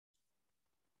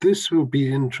this will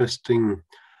be interesting,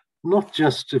 not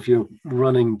just if you're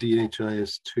running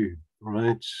DHIS2,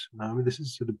 right? I mean, this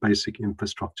is sort of basic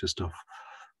infrastructure stuff.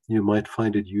 You might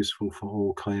find it useful for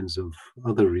all kinds of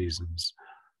other reasons.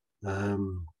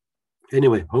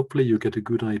 Anyway, hopefully you get a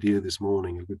good idea this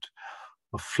morning,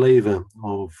 a flavor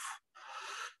of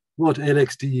what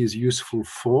LXD is useful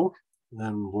for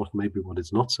and what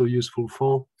it's not so useful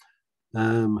for,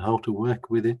 how to work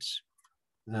with it.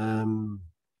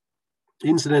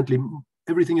 Incidentally,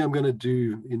 everything I'm going to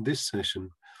do in this session,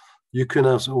 you can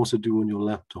also do on your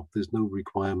laptop. There's no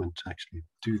requirement to actually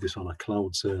do this on a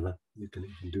cloud server. You can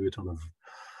even do it on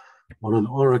an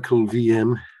Oracle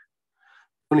VM.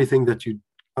 The only thing that you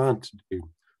can't do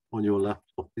on your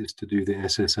laptop is to do the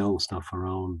SSL stuff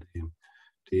around the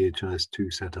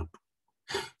DHIS2 setup.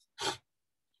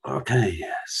 Okay,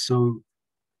 so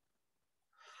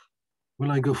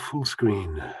will I go full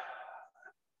screen? I'll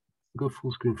go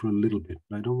full screen for a little bit,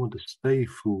 but I don't want to stay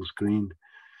full screen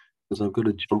because I've got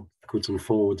to jump backwards and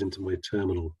forwards into my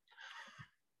terminal.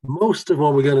 Most of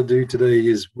what we're going to do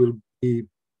today will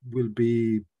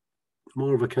be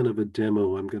more of a kind of a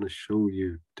demo. I'm going to show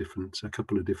you a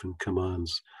couple of different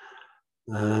commands.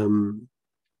 But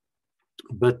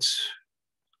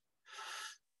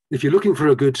if you're looking for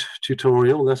a good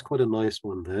tutorial, that's quite a nice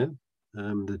one there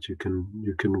that you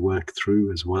can work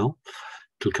through as well.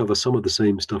 It'll cover some of the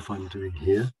same stuff I'm doing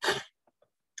here.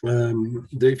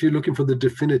 If you're looking for the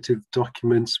definitive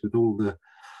documents with all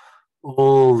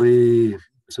the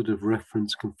sort of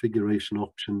reference configuration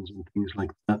options and things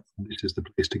like that, this is the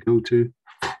place to go to.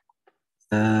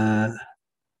 Okay,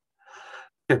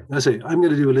 I say I'm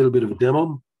going to do a little bit of a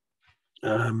demo.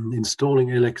 Installing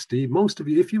LXD. Most of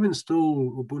you, if you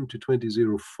install Ubuntu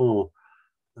 20.04,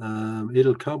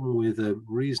 it'll come with a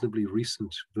reasonably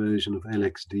recent version of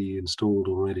LXD installed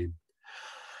already.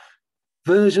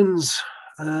 Versions,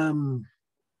 I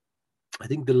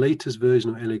think the latest version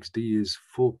of LXD is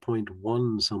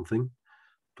 4.1 something,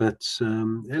 but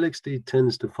LXD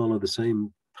tends to follow the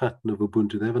same pattern of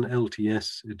Ubuntu. They have an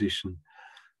LTS edition,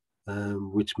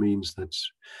 which means that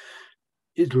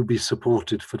it will be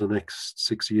supported for the next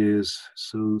 6 years.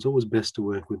 So it's always best to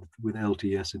work with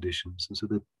LTS editions. And so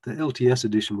the LTS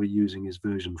edition we're using is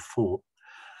version 4.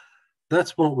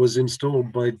 That's what was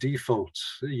installed by default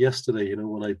yesterday.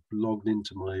 When I logged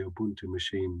into my Ubuntu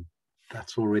machine,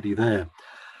 that's already there.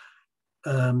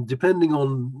 Depending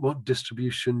on what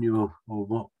distribution or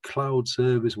what cloud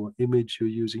service, what image you're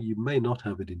using, you may not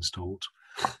have it installed.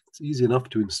 It's easy enough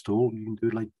to install. You can do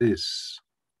it like this.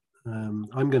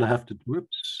 I'm going to have to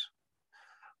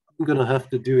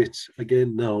do it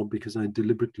again now because I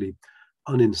deliberately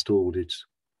uninstalled it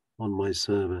on my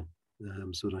server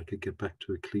so that I could get back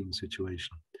to a clean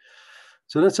situation.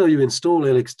 So that's how you install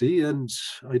LXD. And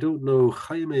I don't know,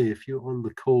 Jaime, if you're on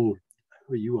the call,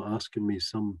 you were asking me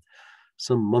some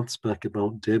months back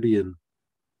about Debian.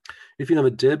 If you have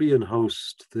a Debian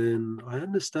host, then I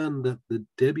understand that the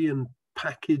Debian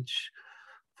package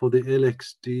for the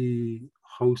LXD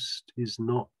host is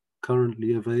not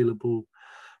currently available,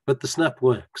 but the snap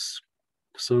works.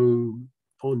 So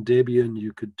on Debian,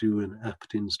 you could do an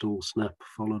apt install snap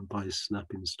followed by snap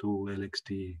install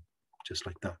LXD, just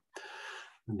like that.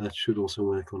 And that should also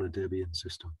work on a Debian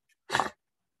system.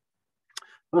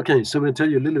 Okay, so I'm going to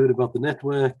tell you a little bit about the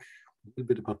network, a little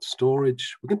bit about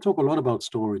storage. We're going to talk a lot about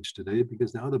storage today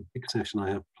because the other big session I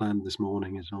have planned this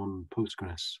morning is on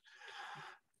Postgres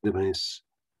database.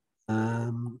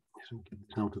 Get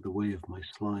this out of the way of my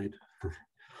slide. A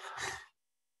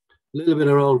little bit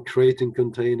around creating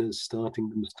containers, starting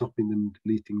them, stopping them,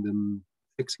 deleting them,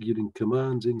 executing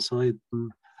commands inside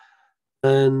them,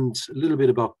 and a little bit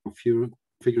about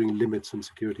configuring limits and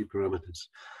security parameters.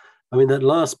 I mean, that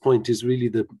last point is really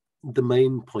the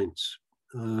main point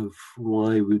of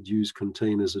why we'd use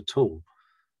containers at all,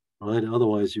 right?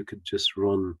 Otherwise, you could just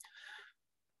run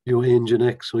your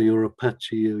Nginx or your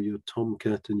Apache or your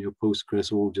Tomcat and your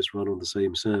Postgres all just run on the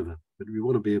same server. But we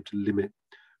want to be able to limit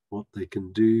what they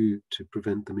can do to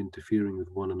prevent them interfering with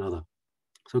one another.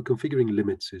 So configuring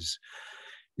limits is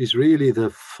really the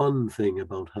fun thing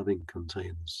about having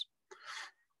containers.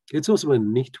 It's also a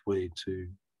neat way to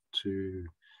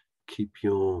keep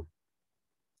your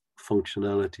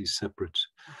functionality separate.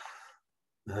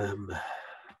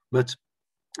 But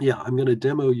yeah, I'm going to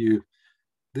demo you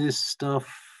this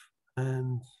stuff,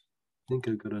 and I think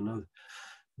I've got another.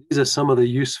 These are some of the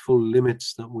useful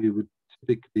limits that we would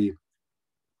typically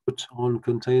put on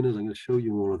containers. I'm going to show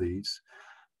you more of these.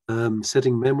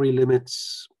 Setting memory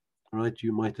limits, right?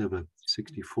 You might have a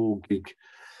 64 gig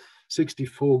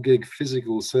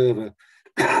physical server,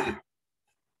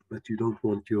 but you don't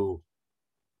want your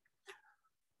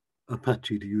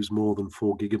Apache to use more than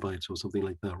 4 gigabytes or something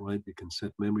like that, right? You can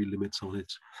set memory limits on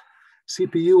it.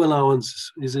 CPU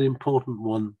allowance is an important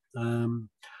one.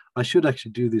 I should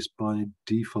actually do this by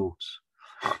default.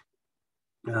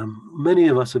 Many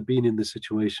of us have been in the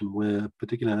situation where a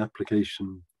particular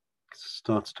application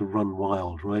starts to run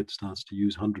wild, right? Starts to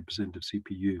use 100% of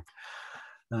CPU,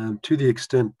 to the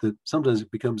extent that sometimes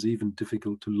it becomes even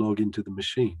difficult to log into the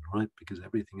machine, right? Because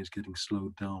everything is getting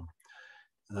slowed down.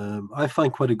 I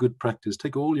find quite a good practice.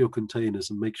 Take all your containers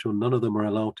and make sure none of them are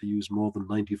allowed to use more than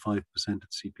 95% of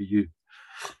CPU.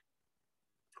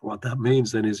 What that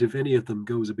means then is if any of them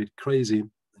goes a bit crazy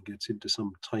and gets into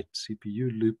some tight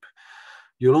CPU loop,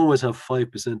 you'll always have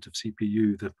 5% of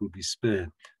CPU that will be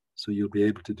spare. So you'll be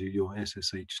able to do your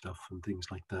SSH stuff and things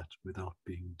like that without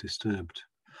being disturbed.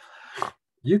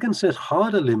 You can set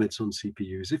harder limits on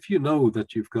CPUs. If you know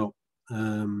that you've got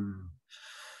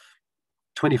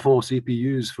 24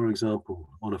 CPUs, for example,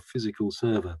 on a physical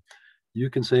server, you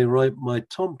can say, right, my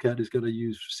Tomcat is going to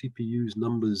use CPUs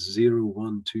numbers 0,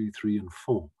 1, 2, 3, and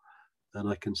 4. And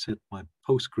I can set my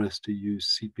Postgres to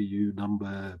use CPU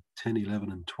number 10,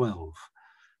 11, and 12.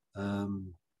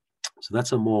 So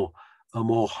that's a more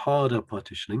harder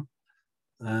partitioning.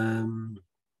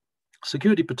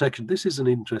 Security protection, this is an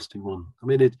interesting one. I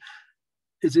mean,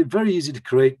 it's very easy to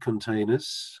create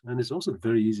containers, and it's also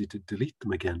very easy to delete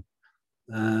them again.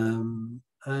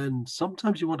 And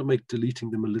sometimes you want to make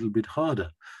deleting them a little bit harder,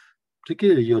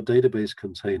 particularly your database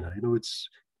container. You know, it's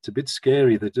a bit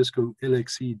scary that just go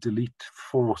LXD delete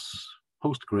force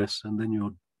Postgres, and then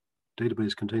your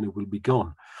database container will be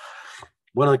gone.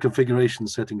 One of the configuration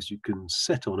settings you can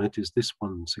set on it is this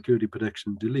one, security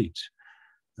protection delete.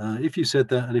 If you set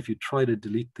that, and if you try to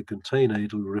delete the container,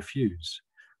 it'll refuse,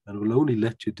 and it will only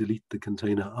let you delete the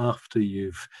container after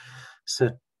you've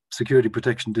set security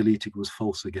protection delete equals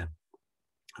false again.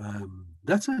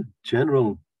 That's a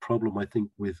general problem, I think,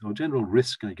 or general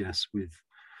risk, I guess, with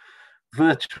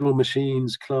virtual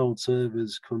machines, cloud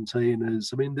servers,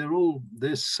 containers. I mean,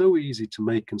 they're so easy to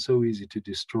make and so easy to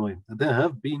destroy. And there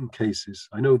have been cases.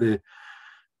 I know there's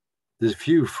a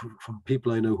few from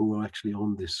people I know who are actually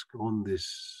in this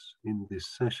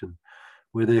session,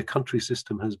 where their country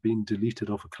system has been deleted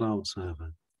off a cloud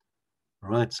server.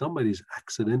 Right? Somebody's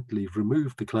accidentally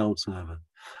removed the cloud server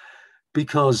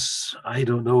because, I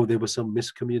don't know, there was some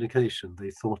miscommunication.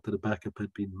 They thought that a backup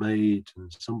had been made,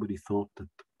 and somebody thought that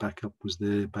the backup was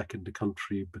there back in the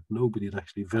country, but nobody had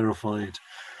actually verified.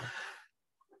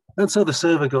 And so the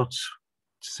server got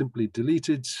simply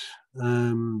deleted,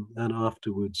 and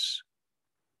afterwards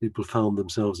people found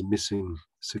themselves missing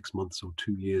 6 months or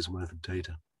 2 years worth of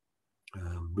data.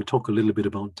 We'll talk a little bit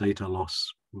about data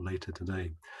loss later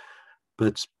today.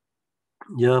 But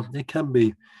yeah, it can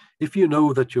be, if you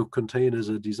know that your containers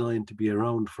are designed to be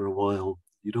around for a while,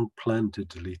 you don't plan to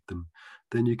delete them,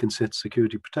 then you can set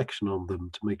security protection on them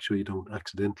to make sure you don't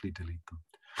accidentally delete them.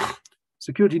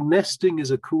 Security nesting is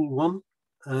a cool one.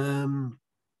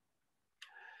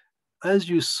 As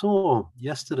you saw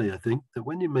yesterday, I think, that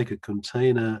when you make a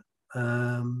container,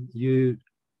 you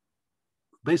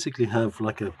basically have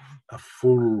like a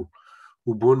full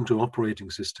Ubuntu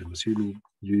operating system, assuming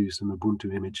you use an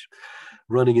Ubuntu image,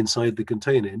 running inside the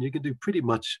container. And you can do pretty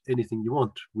much anything you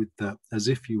want with that, as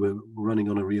if you were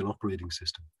running on a real operating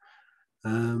system.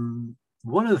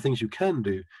 One of the things you can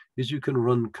do is you can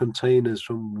run containers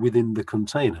from within the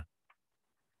container.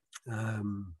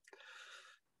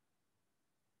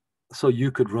 So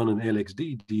you could run an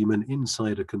LXD daemon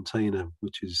inside a container,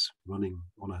 which is running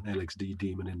on an LXD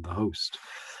daemon in the host.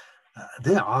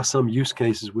 There are some use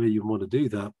cases where you want to do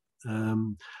that,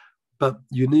 but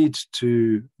you need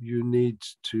to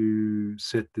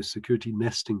set the security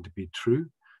nesting to be true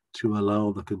to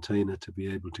allow the container to be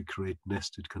able to create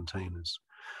nested containers.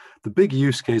 The big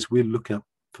use case we'll look at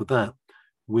for that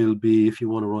will be if you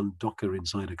want to run Docker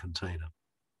inside a container.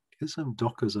 Because some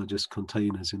Dockers are just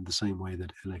containers in the same way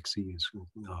that LXCs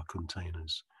are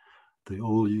containers. They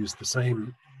all use the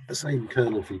same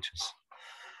kernel features.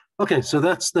 Okay, so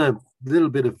that's the little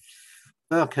bit of,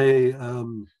 okay,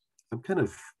 I'm kind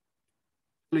of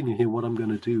telling you here what I'm going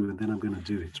to do, and then I'm going to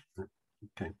do it.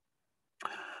 Okay.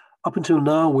 Up until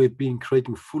now, we've been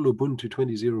creating full Ubuntu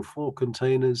 20.04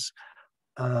 containers.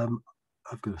 I've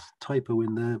got a typo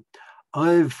in there.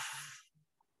 I've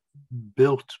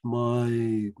built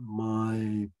my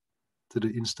sort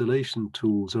of installation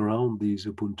tools around these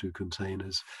Ubuntu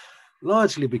containers,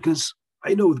 largely because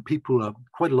I know that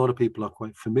quite a lot of people are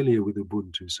quite familiar with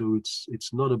Ubuntu, so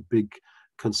it's not a big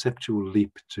conceptual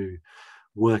leap to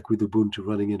work with Ubuntu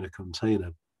running in a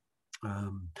container.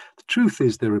 The truth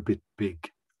is they're a bit big,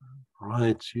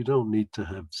 right? You don't need to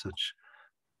have such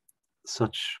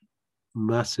such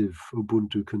massive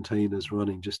Ubuntu containers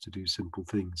running just to do simple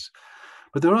things.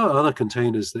 But there are other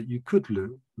containers that you could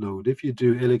load. If you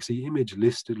do LXD image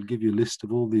list, it'll give you a list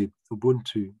of all the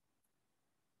Ubuntu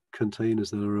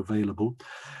containers that are available.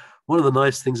 One of the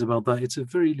nice things about that, it's a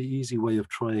very easy way of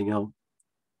trying out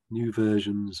new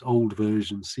versions, old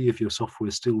versions, see if your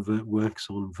software still works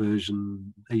on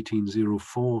version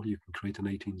 18.04. You can create an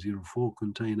 18.04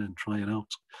 container and try it out.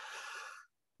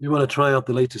 You want to try out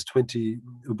the latest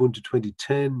Ubuntu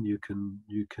 2010, you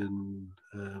can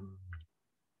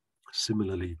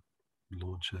similarly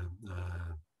launch a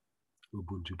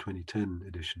Ubuntu 2010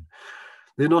 edition.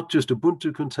 They're not just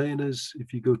Ubuntu containers.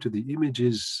 If you go to the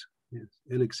images,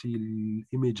 LXD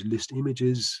image list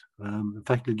images, in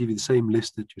fact, they'll give you the same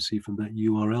list that you see from that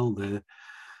URL there.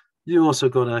 You also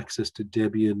got access to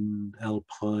Debian,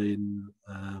 Alpine,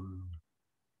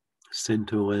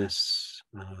 CentOS,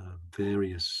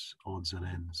 various odds and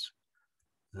ends.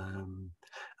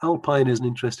 Alpine is an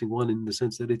interesting one in the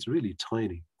sense that it's really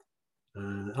tiny.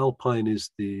 Alpine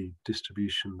is the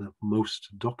distribution that most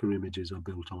Docker images are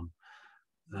built on.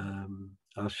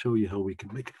 I'll show you how we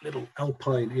can make little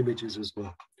Alpine images as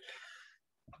well.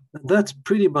 And that's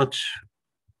pretty much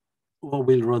what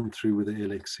we'll run through with the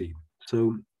LXD.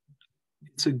 So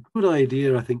it's a good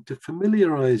idea, I think, to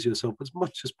familiarize yourself as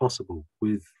much as possible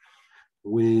with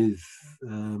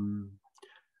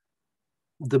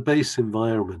the base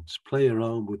environment. Play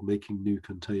around with making new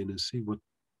containers,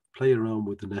 play around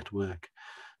with the network,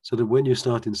 so that when you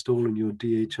start installing your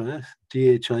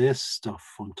DHIS stuff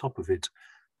on top of it,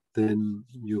 then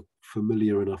you're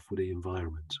familiar enough with the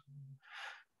environment.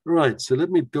 Right, so let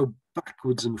me go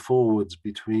backwards and forwards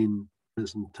between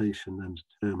presentation and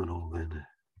terminal then.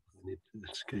 I need to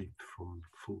escape from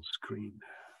full screen.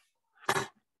 I'll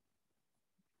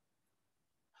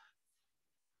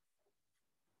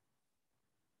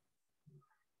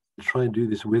try and do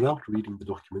this without reading the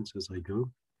documents as I go.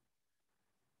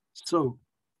 So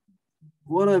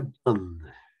what I've done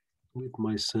with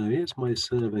my server, here's my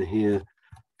server here.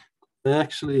 I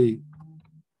actually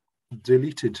I've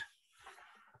deleted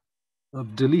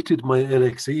my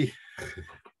LXE,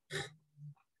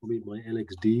 I mean my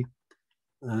LXD,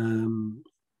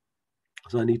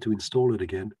 so I need to install it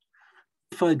again.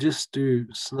 If I just do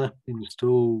snap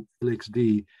install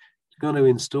LXD, it's going to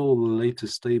install the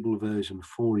latest stable version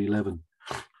 4.11.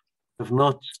 I've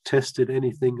not tested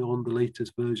anything on the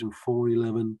latest version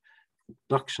 4.11. For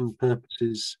production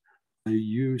purposes, I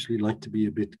usually like to be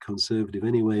a bit conservative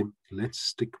anyway. Let's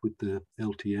stick with the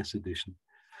LTS edition.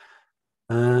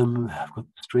 I've got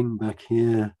the string back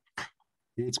here.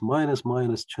 It's minus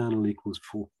minus channel equals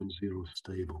 4.0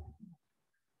 stable.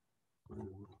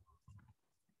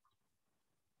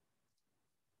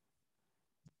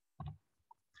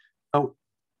 Now,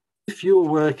 if you're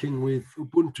working with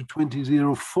Ubuntu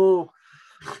 20.04,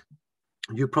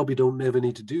 you probably don't ever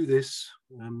need to do this.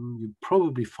 You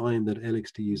probably find that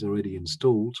LXD is already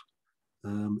installed.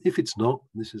 If it's not,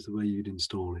 this is the way you'd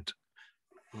install it.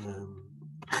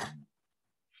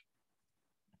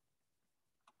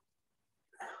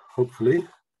 Hopefully,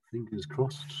 fingers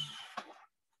crossed.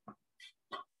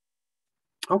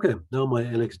 Okay, now my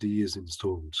LXD is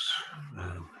installed.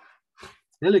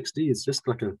 LXD is just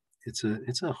like it's a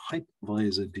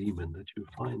hypervisor daemon that you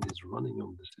find is running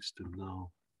on the system now.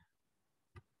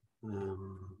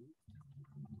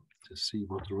 To see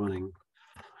what's running.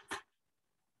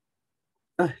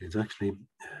 It actually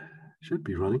should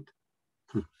be running.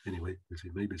 Anyway,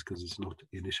 maybe it's because it's not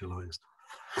initialized.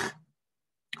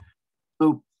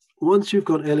 So once you've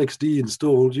got LXD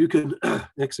installed, you can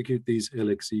execute these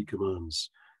LXC commands,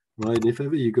 right? If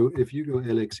you go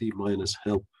LXC minus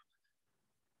help,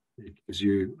 it gives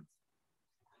you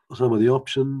some of the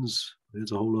options.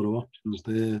 There's a whole lot of options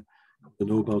there. To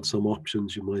know about some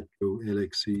options, you might go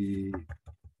LXC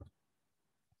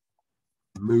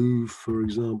move, for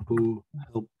example,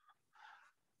 help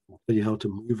tell you how to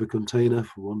move a container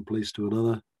from one place to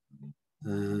another.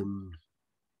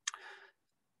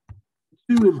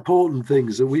 Two important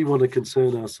things that we want to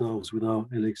concern ourselves with our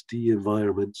LXD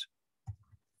environment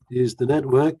is the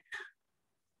network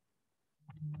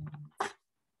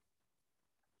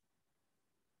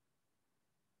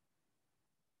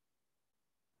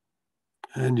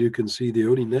and you can see the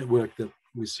only network that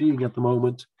we're seeing at the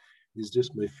moment is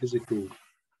just my physical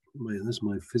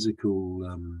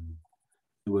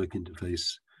network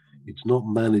interface. It's not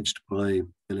managed by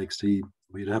LXD.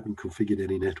 We haven't configured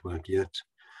any network yet.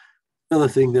 Another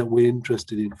thing that we're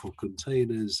interested in for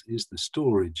containers is the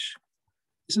storage.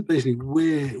 This is basically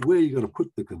where you're going to put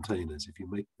the containers if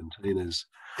you make containers.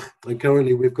 And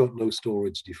currently we've got no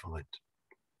storage defined.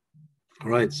 All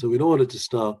right, so in order to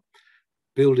start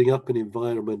building up an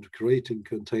environment, creating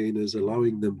containers,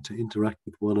 allowing them to interact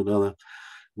with one another,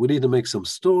 we need to make some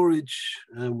storage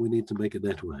and we need to make a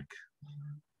network.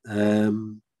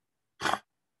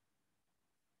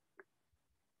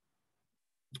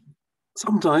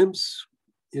 Sometimes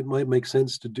it might make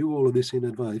sense to do all of this in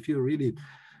advance. If you're really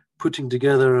putting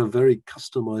together a very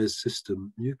customized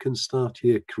system, you can start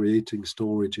here creating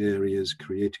storage areas,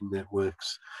 creating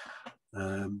networks.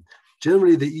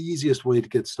 Generally, the easiest way to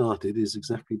get started is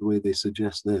exactly the way they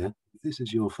suggest there. If this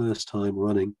is your first time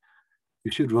running,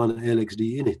 you should run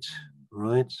LXD init,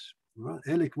 right? What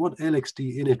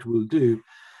LXD init will do,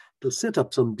 it'll set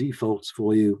up some defaults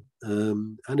for you,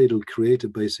 and it'll create a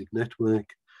basic network,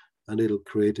 and it'll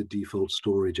create a default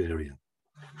storage area.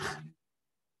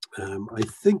 I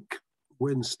think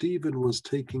when Stephen was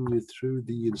taking me through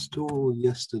the install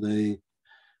yesterday,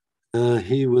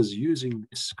 he was using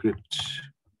this script,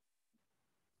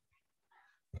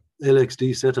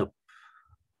 LXD setup.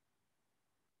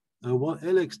 What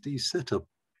LXD setup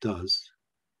does,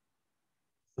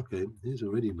 okay, here's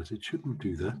already a message, shouldn't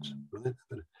do that, right?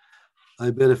 I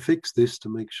better fix this to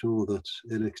make sure that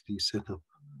LXD setup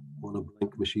on a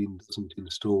blank machine doesn't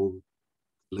install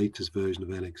the latest version of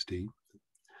LXD.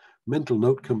 Mental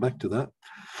note, come back to that.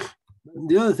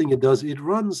 The other thing it does, it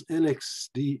runs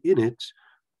LXD init.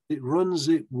 It runs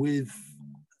it with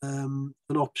an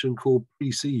option called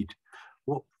precede.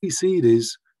 What precede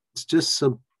is, it's just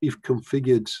some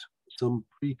pre-configured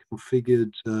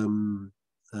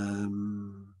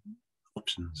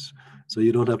options, so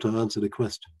you don't have to answer the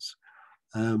questions.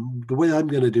 The way I'm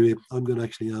going to do it, I'm going to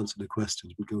actually answer the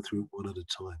questions. We'll go through it one at a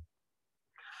time.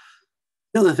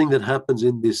 The other thing that happens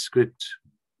in this script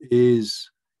is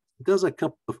it does a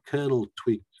couple of kernel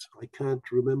tweaks. I can't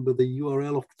remember the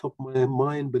URL off the top of my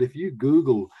mind, but if you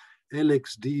Google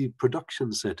LXD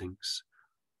production settings,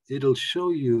 it'll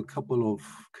show you a couple of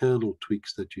kernel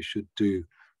tweaks that you should do.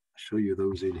 I'll show you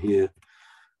those in here.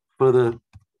 For the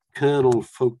kernel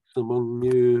folks among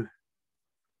you,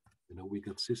 we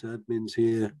got sysadmins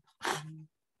here.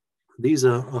 These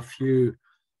are a few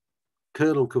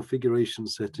kernel configuration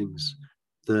settings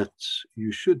that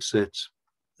you should set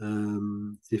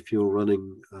if you're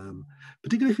running,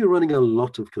 particularly if you're running a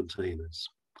lot of containers.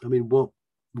 I mean, what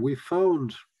we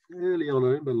found early on, I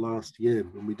remember last year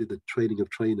when we did the training of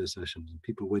trainer sessions and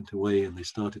people went away and they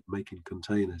started making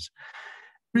containers.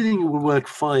 Everything will work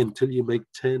fine till you make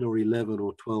 10 or 11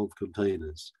 or 12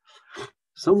 containers.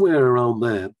 Somewhere around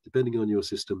there, depending on your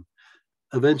system,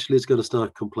 eventually it's going to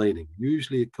start complaining.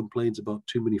 Usually it complains about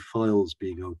too many files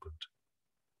being opened,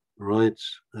 right?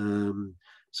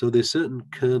 So there's certain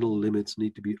kernel limits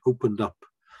need to be opened up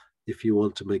if you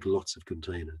want to make lots of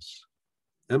containers.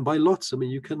 And by lots, I mean,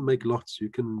 you can make lots. You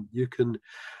can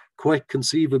quite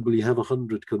conceivably have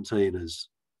 100 containers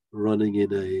running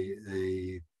in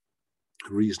a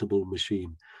reasonable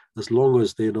machine, as long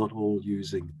as they're not all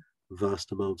using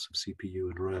vast amounts of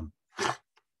CPU and RAM.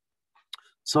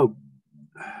 So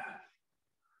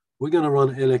we're going to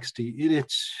run LXD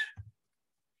init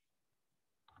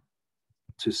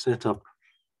to set up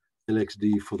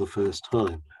LXD for the first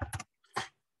time.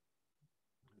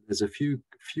 There's a few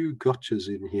gotchas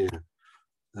in here.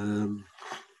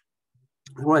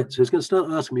 Right, so it's going to start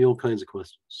asking me all kinds of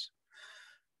questions.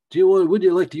 Would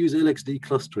you like to use LXD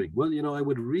clustering? Well, I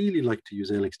would really like to use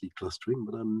LXD clustering,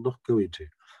 but I'm not going to.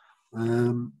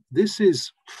 This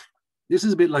is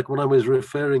a bit like what I was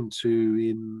referring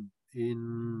to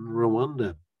in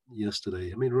Rwanda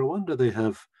yesterday. I mean, Rwanda, they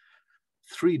have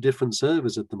 3 different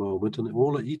servers at the moment, and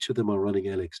each of them are running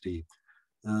LXD.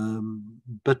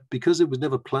 But because it was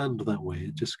never planned that way,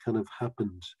 it just kind of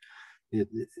happened.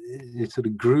 It sort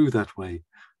of grew that way.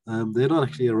 They're not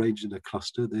actually arranged in a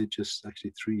cluster. They're just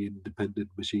actually 3 independent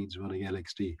machines running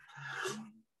LXD.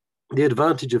 The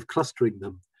advantage of clustering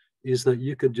them is that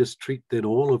you can just treat then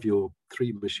all of your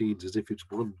 3 machines as if it's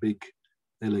one big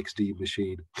LXD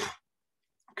machine,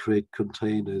 create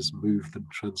containers, move them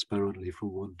transparently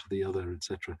from one to the other,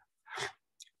 etc.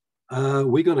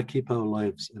 We're going to keep our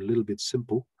lives a little bit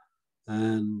simple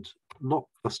and not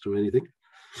cluster anything.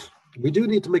 We do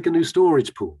need to make a new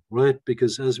storage pool, right?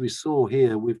 Because as we saw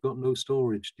here, we've got no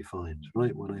storage defined,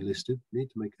 right? When I listed, we need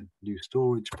to make a new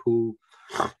storage pool.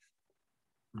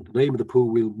 The name of the pool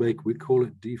we call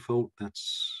it default.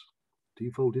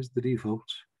 Default is the default.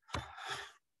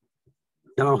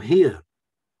 Now here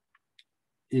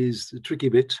is the tricky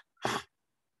bit.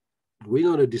 We're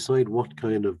going to decide what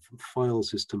kind of file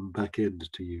system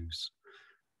backend to use.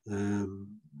 Now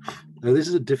this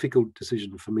is a difficult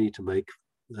decision for me to make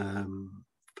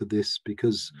for this,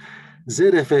 because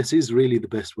ZFS is really the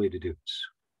best way to do it,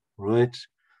 right?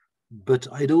 But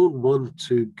I don't want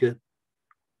to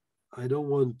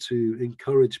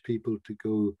encourage people to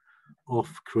go off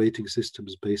creating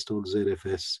systems based on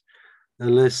ZFS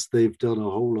unless they've done a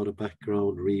whole lot of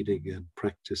background reading and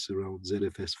practice around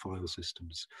ZFS file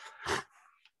systems.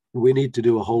 We need to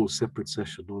do a whole separate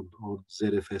session on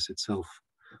ZFS itself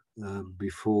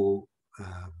before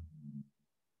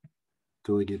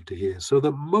going into here. So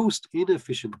the most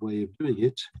inefficient way of doing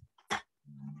it,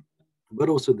 but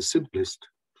also the simplest,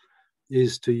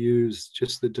 is to use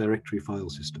just the directory file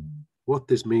system. What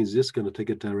this means is it's going to take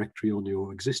a directory on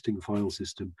your existing file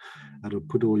system and it'll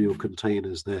put all your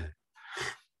containers there.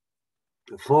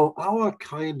 For our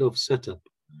kind of setup,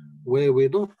 where we're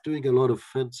not doing a lot of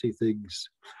fancy things,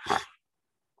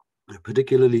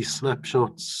 particularly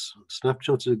snapshots.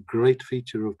 Snapshots are a great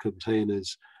feature of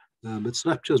containers, but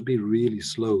snapshots be really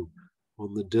slow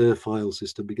on the dir file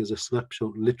system because a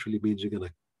snapshot literally means you're going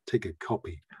to take a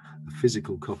copy, a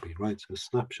physical copy, right? So a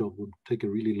snapshot would take a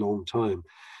really long time.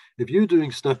 If you're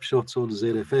doing snapshots on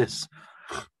ZFS,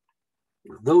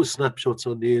 those snapshots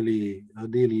are nearly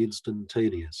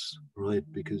instantaneous, right?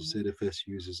 Because ZFS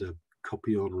uses a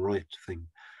copy on write thing.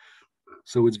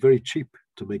 So it's very cheap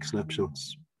to make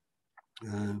snapshots.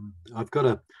 I've got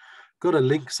a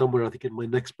link somewhere, I think, in my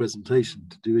next presentation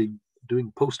to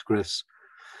doing Postgres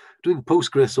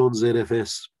on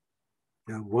ZFS.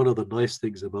 One of the nice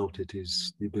things about it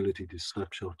is the ability to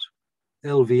snapshot.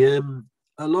 LVM,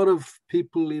 a lot of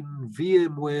people in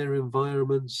VMware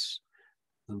environments,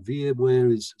 and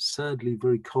VMware is sadly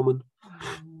very common,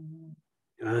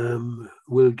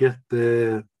 will get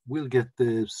their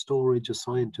storage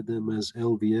assigned to them as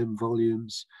LVM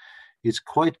volumes. It's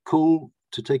quite cool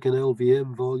to take an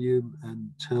LVM volume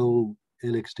and tell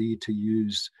LXD to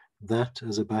use that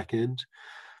as a backend,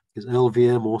 because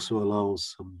LVM also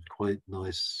allows some quite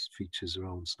nice features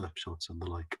around snapshots and the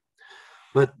like.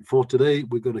 But for today,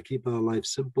 we're going to keep our life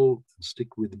simple and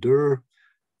stick with dir.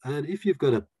 And if you've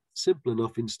got a simple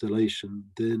enough installation,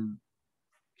 then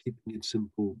keeping it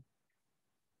simple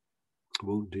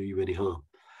won't do you any harm.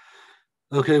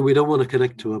 Okay, we don't want to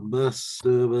connect to a mass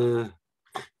server.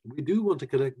 We do want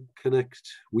to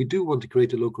we do want to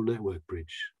create a local network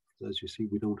bridge. As you see,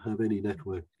 we don't have any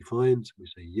network defined. So we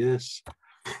say yes.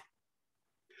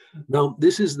 Now,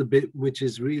 this is the bit which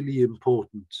is really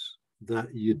important,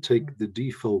 that you take the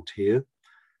default here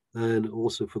and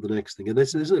also for the next thing. And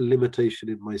there's a limitation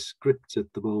in my scripts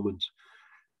at the moment,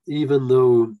 even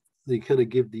though they kind of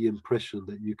give the impression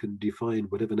that you can define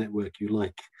whatever network you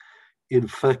like. In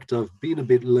fact, I've been a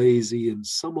bit lazy and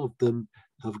some of them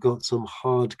have got some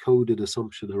hard-coded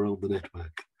assumption around the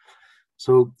network.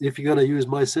 So if you're going to use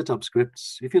my setup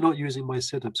scripts, if you're not using my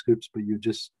setup scripts, but you're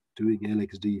just doing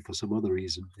LXD for some other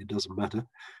reason, it doesn't matter.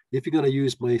 If you're going to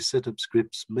use my setup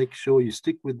scripts, make sure you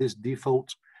stick with this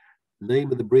default.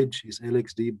 Name of the bridge is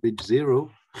LXD bridge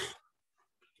 0.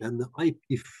 And the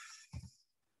IP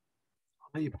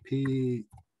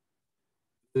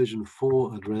version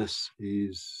 4 address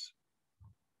is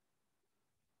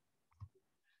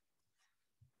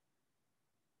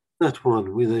that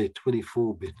one with a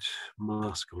 24-bit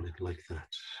mask on it like that.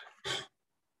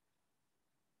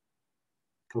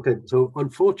 Okay, so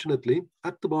unfortunately,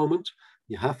 at the moment,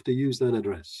 you have to use that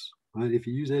address, right? If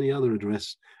you use any other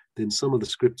address, then some of the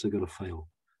scripts are going to fail.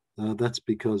 That's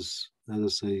because, as I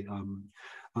say, I'm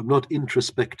not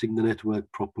introspecting the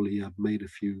network properly. I've made a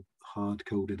few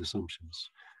hard-coded assumptions.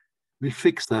 We'll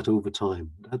fix that over time.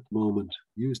 At the moment,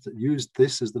 use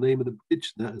this as the name of the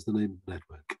bridge, that is the name of the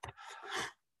network.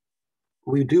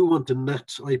 We do want to NAT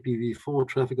IPv4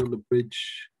 traffic on the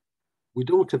bridge. We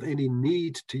don't have any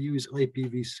need to use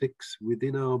IPv6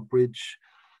 within our bridge.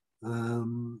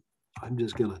 I'm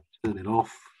just going to turn it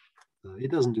off. It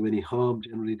doesn't do any harm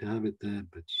generally to have it there,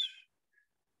 but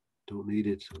don't need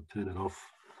it, so turn it off.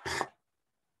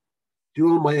 Do you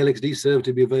want my LXD server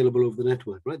to be available over the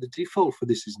network? Right, the default for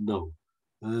this is no.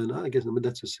 And I guess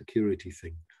that's a security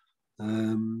thing.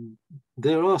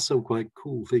 There are some quite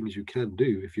cool things you can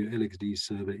do if your LXD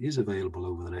server is available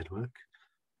over the network,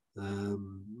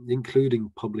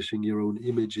 including publishing your own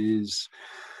images.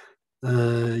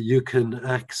 You can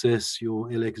access your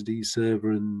LXD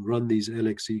server and run these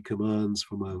LXC commands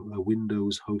from a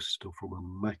Windows host or from a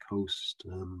Mac host.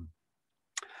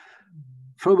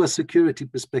 From a security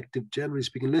perspective, generally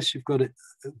speaking, unless you've got a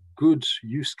good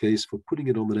use case for putting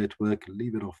it on the network,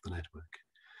 leave it off the network.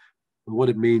 And what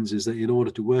it means is that in order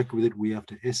to work with it, we have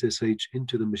to SSH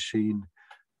into the machine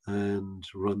and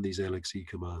run these LXC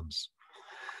commands.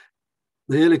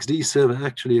 The LXD server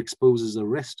actually exposes a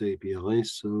REST API,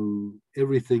 so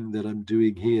everything that I'm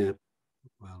doing here,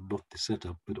 well, not the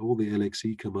setup, but all the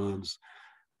LXC commands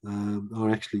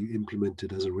are actually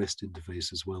implemented as a REST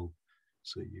interface as well.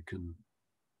 So you can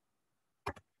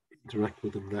interact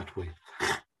with them that way.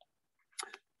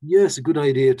 Yes, a good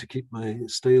idea to keep my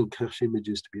stale cache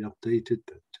images to be updated.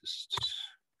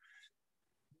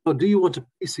 Oh, do you want a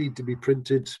PC to be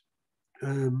printed?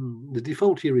 The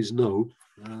default here is no.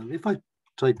 If I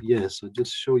type yes, I'll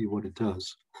just show you what it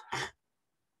does.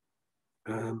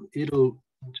 It'll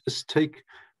just take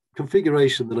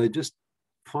configuration that I just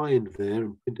find there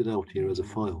and print it out here as a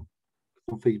file.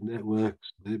 Config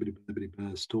networks,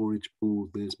 storage pool,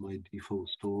 there's my default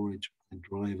storage, my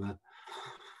driver,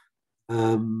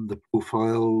 the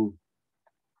profile.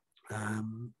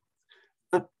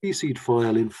 That PC'd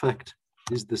file, in fact,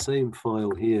 is the same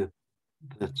file here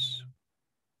that's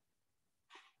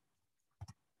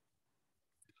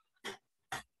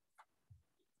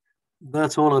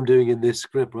all I'm doing in this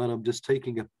script, right? I'm just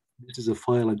taking this is a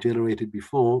file I generated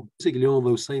before, basically all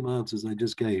those same answers I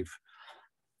just gave,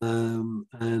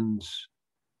 and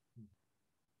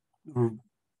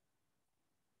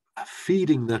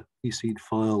feeding that PC'd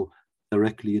file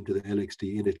directly into the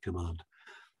LXD init command.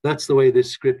 That's the way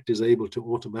this script is able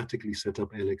to automatically set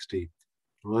up LXD,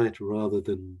 right? Rather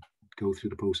than go through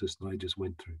the process that I just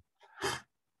went through.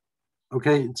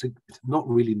 Okay, it's not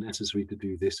really necessary to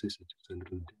do this. This is just a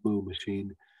little demo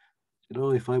machine. You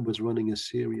know, if I was running a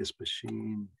serious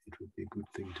machine, it would be a good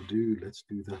thing to do. Let's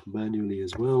do that manually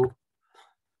as well.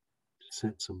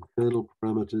 Set some kernel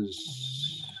parameters.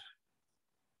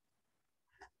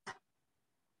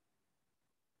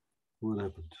 What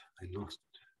happened? I lost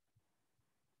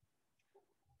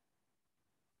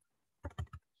it.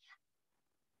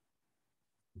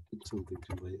 I did something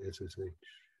to my SSH.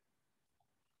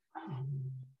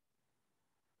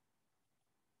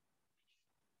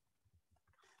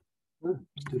 Oh,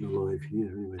 still alive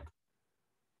here anyway.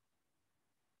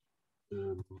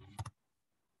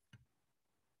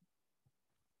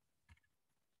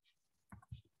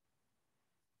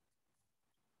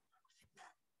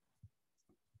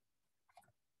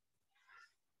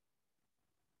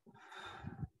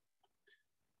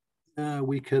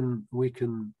 We can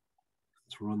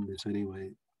let's run this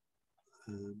anyway.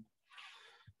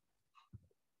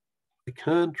 I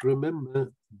can't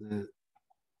remember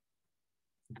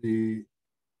the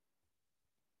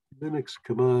Linux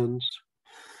commands.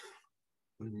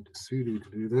 I need a sudo to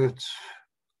do that,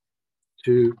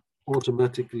 to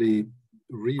automatically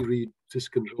reread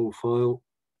syscontrol file.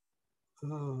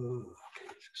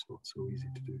 Okay, it's not so easy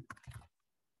to do.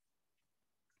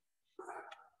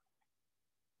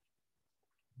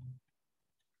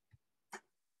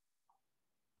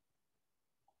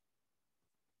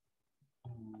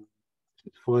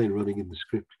 It's fine running in the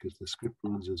script because the script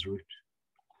runs as root.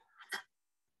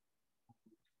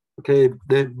 Okay,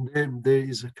 there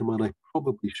is a command I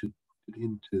probably should put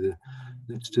into the,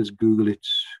 let's just Google it.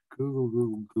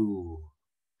 Google.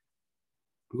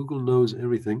 Google knows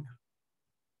everything.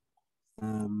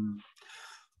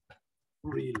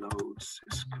 Reload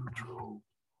syscontrol.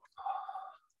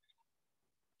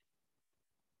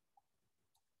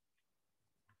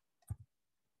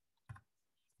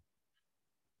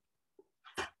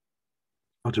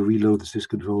 How to reload the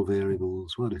syscontrol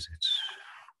variables. What is it?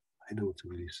 I know it's a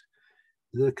release.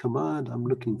 The command I'm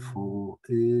looking for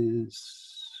is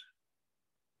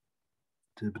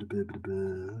to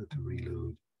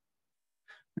reload.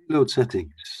 Reload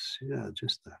settings. Yeah,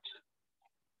 just that.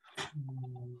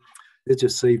 It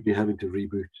just saved me having to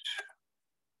reboot.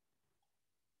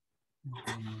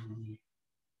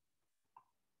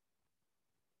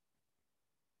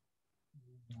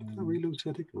 Reload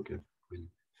setting. Okay.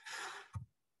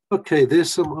 Okay,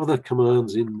 there's some other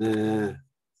commands in there.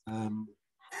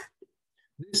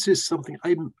 This is something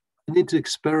I need to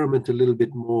experiment a little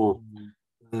bit more.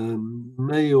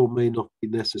 May or may not be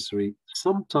necessary.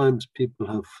 Sometimes people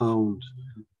have found,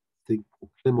 I think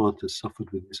Clement has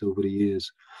suffered with this over the years,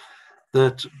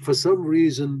 that for some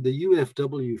reason the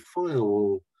UFW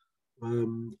firewall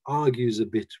argues a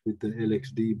bit with the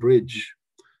LXD bridge.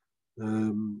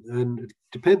 And it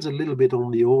depends a little bit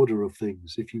on the order of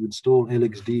things. If you install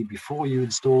LXD before you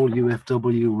install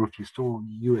UFW, or if you install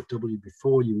UFW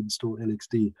before you install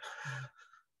LXD.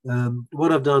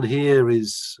 What I've done here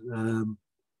is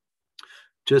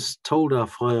just told our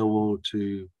firewall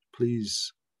to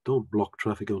please don't block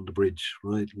traffic on the bridge,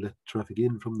 right? Let traffic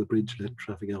in from the bridge, let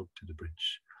traffic out to the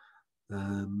bridge.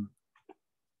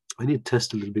 I need to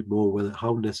test a little bit more whether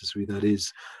how necessary that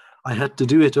is. I had to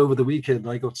do it over the weekend.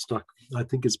 I got stuck. I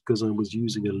think it's because I was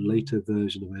using a later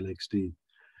version of LXD.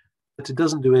 But it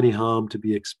doesn't do any harm to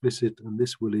be explicit, and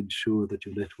this will ensure that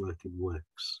your networking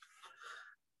works.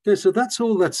 Okay, so that's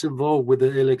all that's involved with the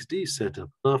LXD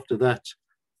setup. After that,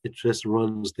 it just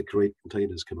runs the create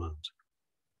containers command.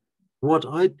 What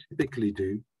I typically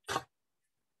do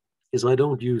is I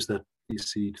don't use that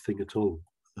PC thing at all.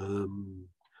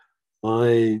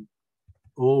 I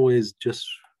always just,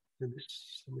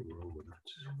 there's something wrong with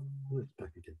that. It's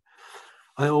back again.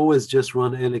 I always just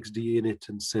run LXD in it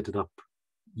and set it up,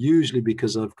 usually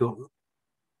because I've got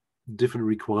different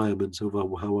requirements over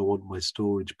how I want my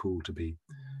storage pool to be.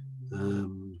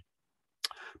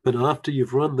 But after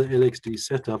you've run the LXD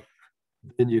setup,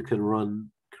 then you can run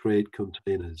create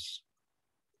containers.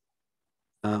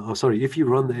 If you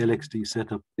run the LXD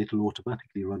setup, it'll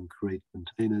automatically run create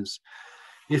containers.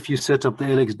 If you set up the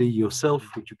LXD yourself,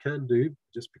 which you can do,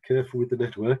 just be careful with the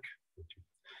network,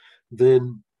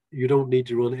 then you don't need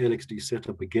to run LXD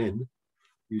setup again.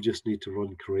 You just need to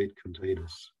run create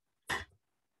containers.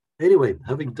 Anyway,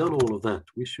 having done all of that,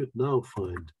 we should now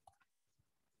find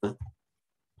that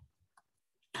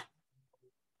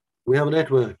we have a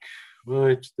network.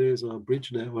 Right, there's our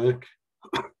bridge network.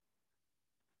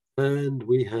 And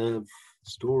we have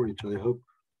storage, I hope.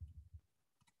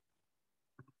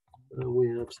 We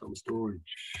have some storage.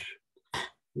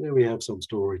 There we have some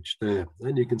storage there.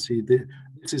 And you can see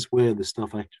this is where the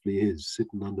stuff actually is,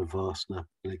 sitting under VAR-snap,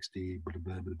 LXD, blah,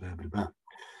 blah, blah, blah, blah,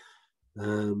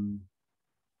 blah.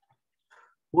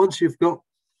 Once you've got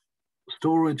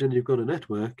storage and you've got a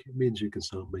network, it means you can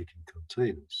start making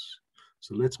containers.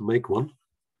 So let's make one.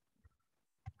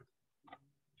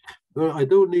 Well, I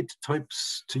don't need to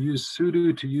use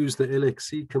sudo to use the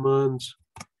LXC command,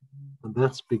 and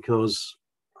that's because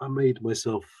I made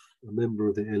myself a member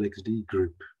of the LXD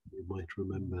group, you might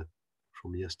remember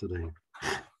from yesterday.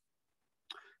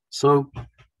 So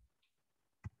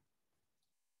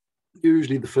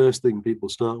usually the first thing people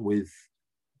start with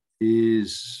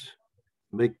is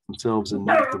make themselves a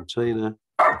new container.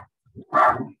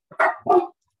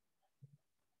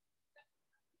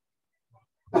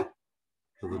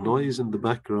 So the noise in the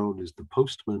background is the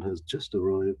postman has just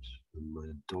arrived and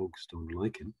my dogs don't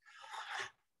like him.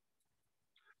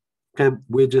 Okay,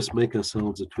 we'll just make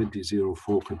ourselves a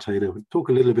 2004 container. We'll talk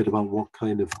a little bit about what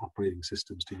kind of operating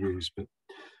systems to use, but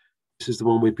this is the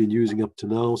one we've been using up to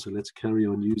now, so let's carry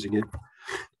on using it.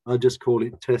 I'll just call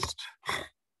it test.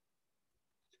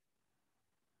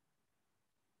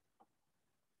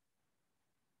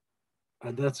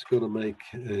 And that's going to make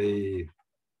a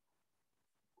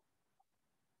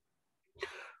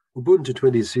Ubuntu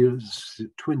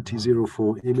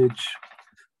 2004 image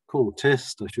called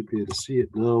test. I should be able to see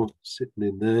it now, sitting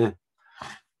in there.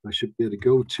 I should be able to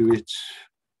go to it.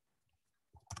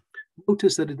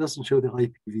 Notice that it doesn't show the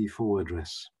IPv4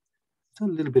 address. It's a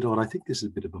little bit odd. I think this is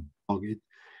a bit of a bug. It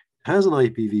has an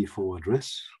IPv4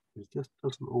 address. It just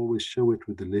doesn't always show it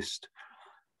with the list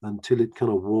until it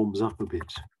kind of warms up a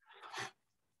bit.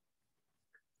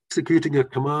 Executing a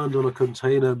command on a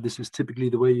container, this is typically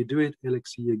the way you do it.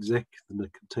 LXC exec, then the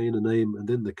container name, and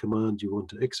then the command you want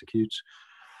to execute.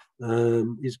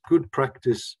 It's good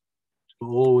practice to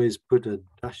always put a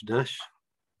dash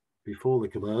before the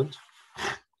command.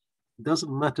 It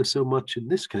doesn't matter so much in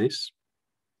this case.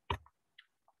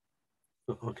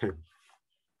 Okay,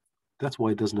 that's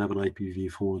why it doesn't have an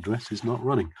IPv4 address. It's not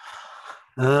running.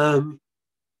 The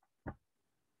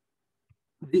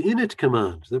init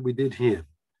command that we did here,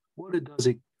 what it does,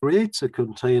 it creates a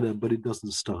container, but it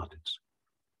doesn't start it,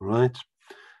 right?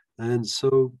 And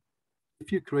so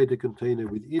if you create a container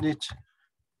with init,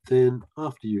 then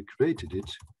after you created it,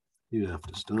 you have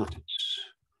to start it.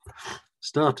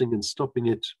 Starting and stopping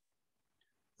it.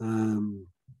 Now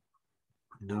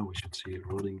we should see it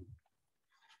running.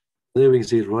 There we can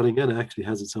see it running, and it actually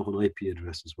has itself an IP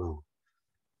address as well.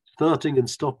 Starting and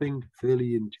stopping,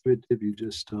 fairly intuitive. You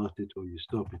just start it or you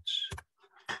stop it.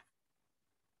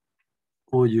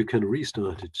 Or you can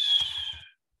restart it.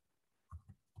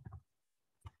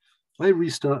 I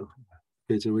restart.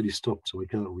 Okay, it's already stopped, so I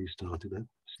can't restart it.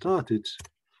 Start it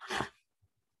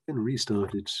and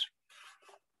restart it.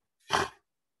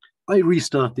 I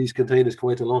restart these containers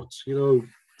quite a lot. You know,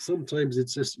 sometimes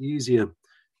it's just easier.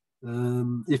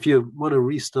 If you want to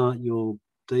restart your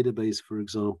database, for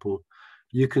example,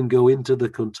 you can go into the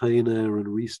container and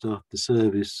restart the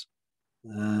service.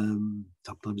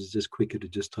 Sometimes it's just quicker to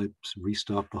just type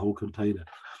restart the whole container.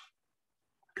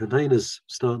 Containers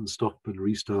start and stop and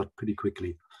restart pretty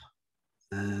quickly.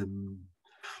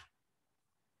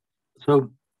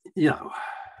 So yeah,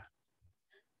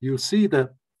 you'll see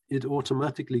that it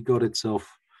automatically got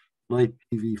itself an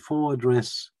IPv4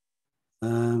 address.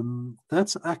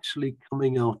 That's actually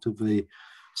coming out of a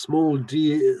small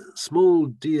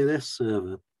DNS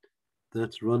server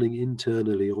that's running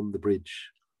internally on the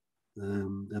bridge.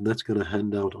 and that's going to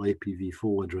hand out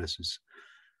IPv4 addresses.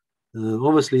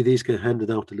 Obviously, these get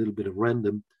handed out a little bit at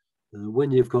random.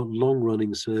 When you've got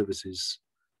long-running services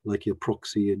like your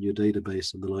proxy and your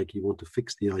database and the like, you want to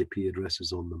fix the IP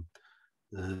addresses on them.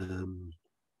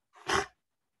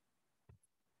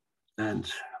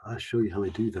 And I'll show you how I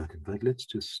do that. In fact, let's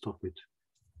just stop it.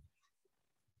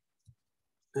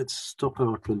 Let's stop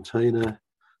our container.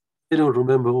 I don't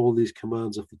remember all these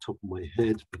commands off the top of my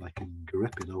head, but I can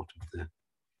grep it out of there.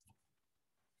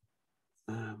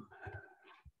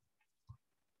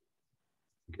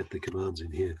 Get the commands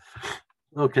in here.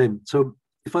 Okay, so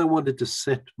if I wanted to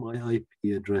set my IP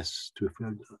address to,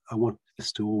 I want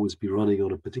this to always be running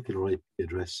on a particular IP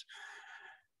address.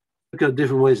 I've got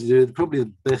different ways to do it. Probably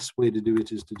the best way to do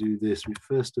it is to do this. We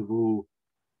first of all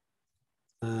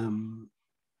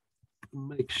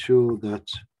make sure that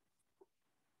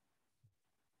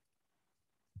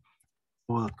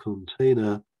our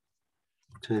container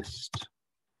test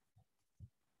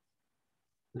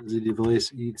the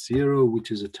device ETH0, which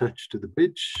is attached to the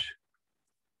bridge,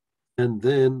 and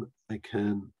then I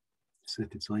can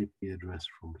set its IP address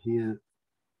from here.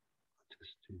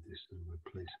 Just do this and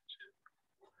replace it.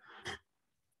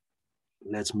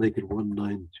 Let's make it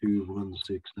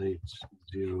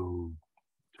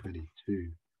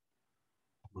 192.168.0.22.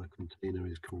 My container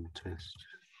is called test.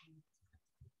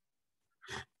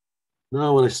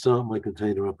 Now when I start my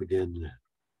container up again,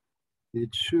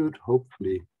 it should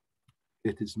hopefully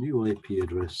get its new IP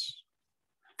address.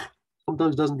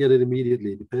 Sometimes doesn't get it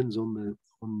immediately. It depends on the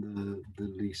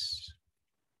lease.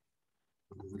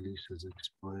 The lease has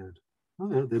expired.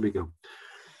 Oh yeah, there we go.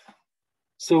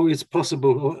 So it's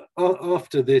possible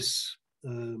after this,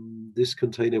 this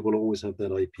container will always have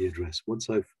that IP address. Once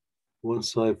I've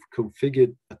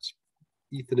configured that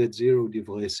Ethernet 0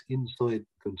 device inside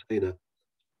the container,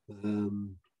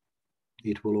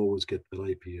 it will always get that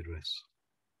IP address.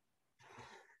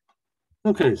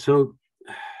 Okay, so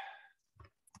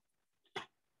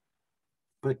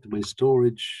back to my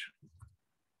storage.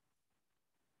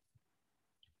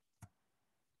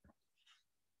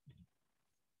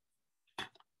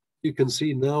 You can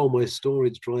see now my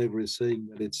storage driver is saying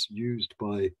that it's used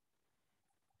by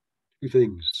two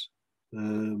things.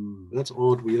 That's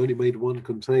odd. We only made one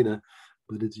container,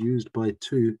 but it's used by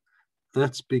two.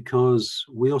 That's because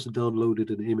we also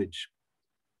downloaded an image,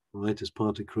 right, as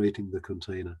part of creating the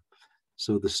container.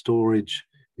 So the storage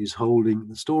is holding,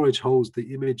 the storage holds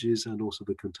the images and also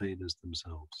the containers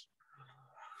themselves.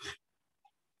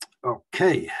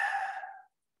 Okay.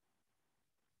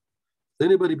 Has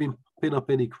anybody been popping up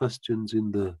any questions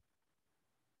in the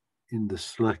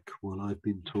Slack while I've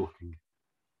been talking?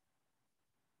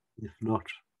 If not,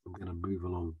 I'm going to move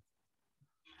along.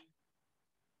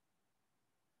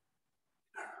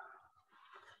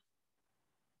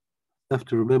 I have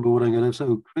to remember what I'm going to say.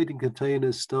 So creating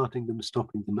containers, starting them,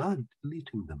 stopping them, and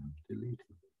deleting them.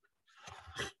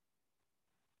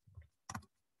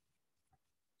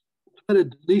 Try to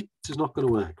delete is not going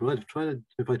to work, right?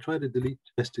 If I try to delete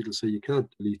test, it'll say you can't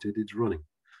delete it, it's running.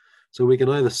 So we can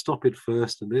either stop it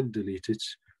first and then delete it,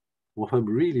 or if I'm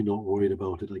really not worried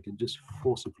about it, I can just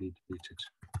forcibly delete it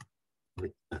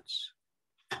like that.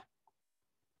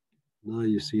 Now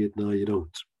you see it, now you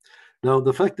don't. Now,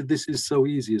 the fact that this is so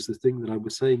easy is the thing that I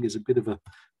was saying is a bit of a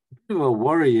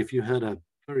worry if you had a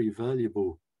very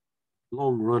valuable,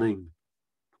 long-running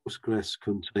Postgres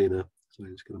container. So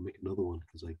I'm just going to make another one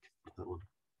because I kept that one.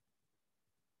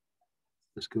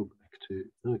 Let's go back to,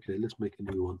 okay, let's make a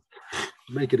new one.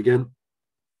 Make it again.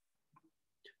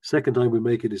 Second time we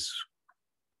make it is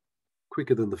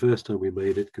quicker than the first time we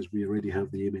made it because we already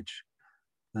have the image.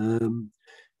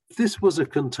 If this was a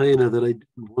container that I didn't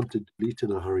want to delete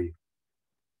in a hurry,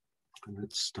 and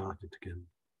let's start it again.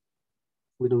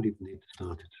 We don't even need to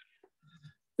start it.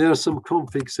 There are some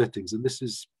config settings, and this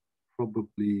is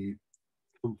probably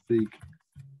config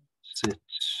set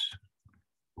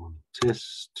on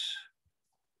test.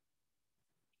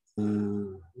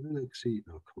 Let's see,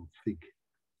 no, config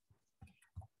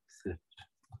set.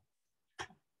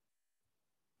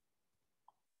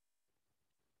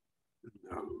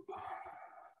 No.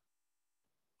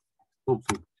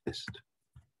 Config test.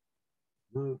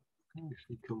 No,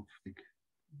 actually config.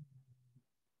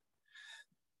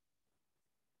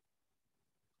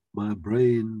 My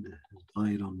brain has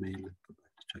died on me. Let's go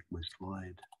back to check my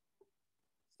slide.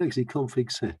 Actually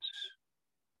config set.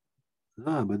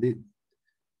 Ah, but it.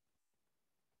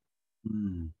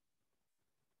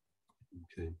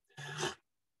 Okay.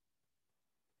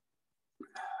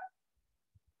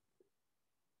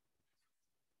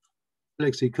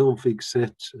 LXD config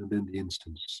set, and then the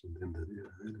instance, and then the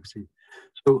LXD.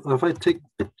 So if I take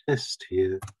the test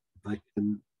here, I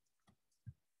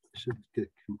should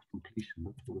get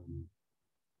completion.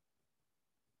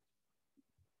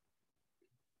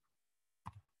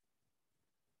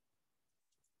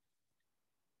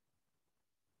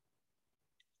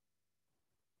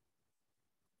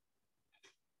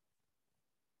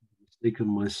 Mistake on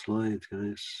my slide,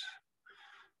 guys.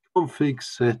 Config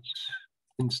set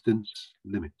instance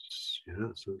limits.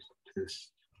 Yeah, so it's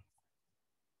test.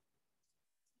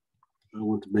 I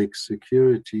want to make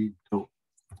security dot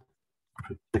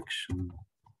protection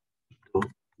dot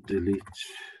delete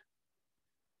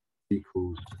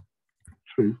equals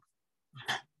true.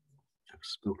 I've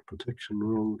spelled protection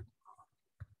wrong.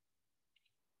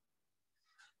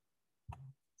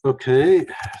 Okay,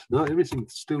 now everything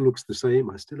still looks the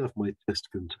same. I still have my test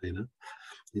container.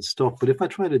 It's stopped, but if I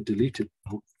try to delete it,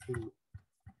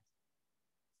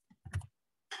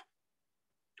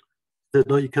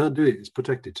 no, you can't do it. It's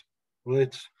protected,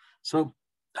 right? So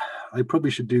I probably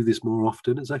should do this more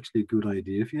often. It's actually a good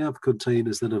idea. If you have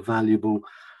containers that are valuable,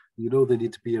 you know they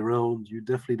need to be around, you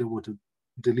definitely don't want to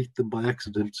delete them by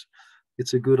accident.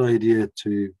 It's a good idea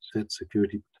to set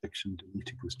security protection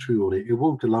delete equals true on it. It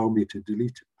won't allow me to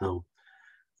delete it now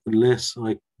unless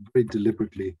I very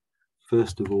deliberately,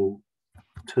 first of all,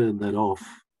 turn that off,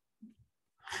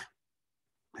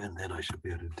 and then I should be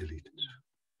able to delete it.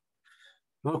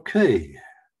 Okay,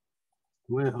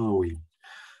 where are we?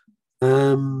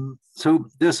 So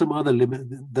there's some other limit.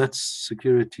 That's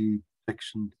security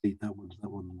protection. That one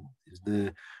is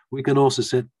there. We can also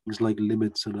set things like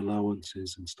limits and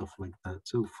allowances and stuff like that.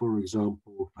 So, for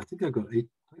example, I think I got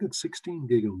 16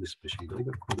 gig on this machine. I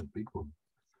got quite a big one.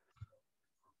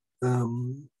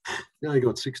 Yeah, I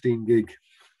got 16 gig.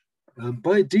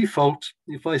 By default,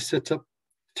 if I set up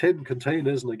 10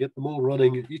 containers and I get them all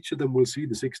running, each of them will see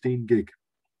the 16 gig,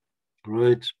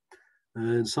 right?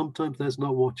 And sometimes that's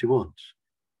not what you want,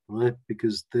 right?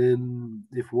 Because then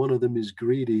if one of them is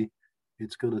greedy,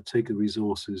 it's going to take the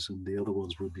resources and the other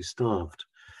ones will be starved.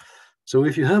 So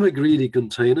if you have a greedy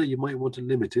container, you might want to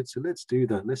limit it. So let's do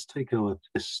that. Let's take our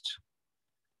test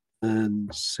and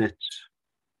set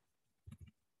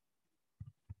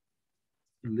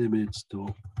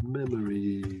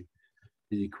limits.memory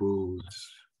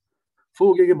equals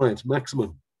 4 gigabytes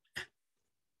maximum.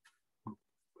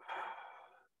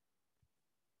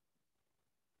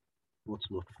 What's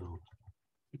not found?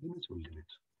 Limit or limit?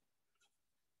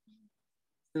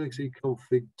 LXD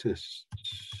config test.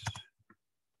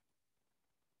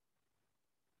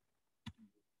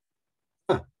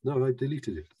 No, I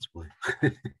deleted it. That's why.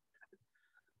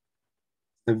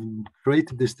 I've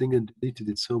created this thing and deleted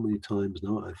it so many times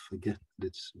now, I forget that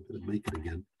it's going to make it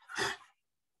again.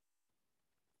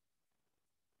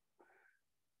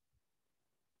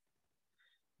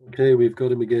 Okay, we've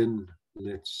got him again.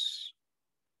 Let's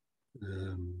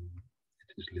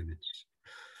it is limits.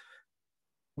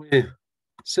 We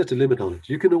set a limit on it.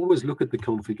 You can always look at the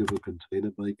config of a container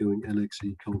by going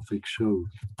LXD config show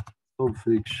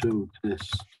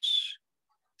test.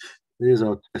 There's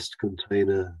our test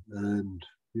container, and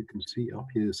you can see up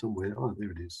here somewhere. Oh,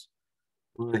 there it is.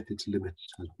 Right, its limit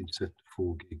has been set to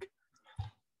 4 gig.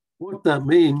 What that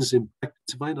means in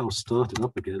practice, if I now start it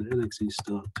up again, LXD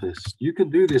start test. You can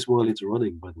do this while it's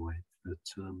running, by the way, but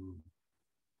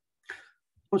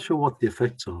not sure what the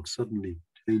effects are of suddenly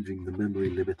changing the memory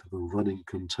limit of a running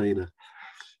container.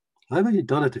 I've only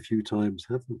done it a few times,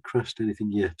 haven't crashed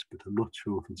anything yet, but I'm not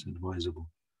sure if it's advisable.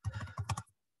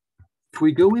 If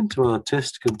we go into our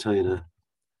test container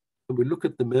and we look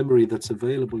at the memory that's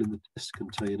available in the test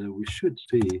container, we should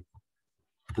see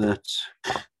that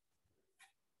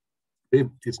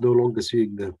it's no longer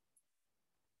seeing the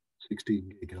 16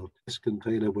 gig. Our test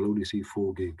container will only see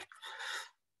 4 gig.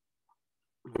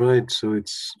 Right, so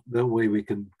it's that way we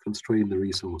can constrain the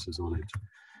resources on it.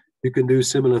 You can do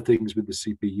similar things with the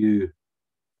CPU.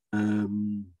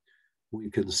 We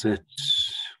can set,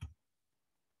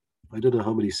 I don't know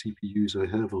how many CPUs I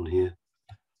have on here.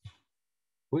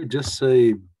 We just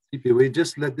say CPU, we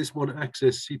just let this one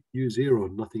access CPU 0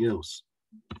 and nothing else.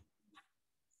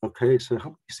 Okay, so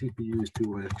how many CPUs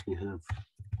do I actually have?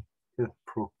 Yeah,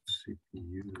 proc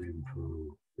CPU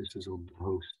info. This is on the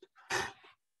host.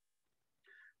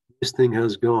 This thing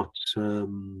has got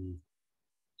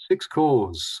 6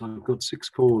 cores. I've got 6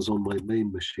 cores on my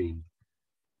main machine.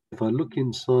 If I look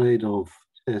inside of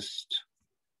test,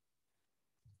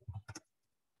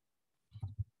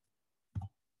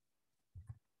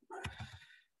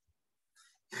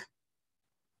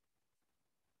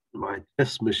 my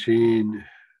test machine,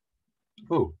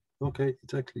 oh, okay,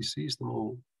 it actually sees them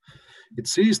all. It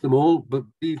sees them all, but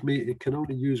believe me, it can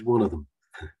only use one of them.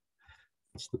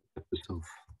 That's the purpose of.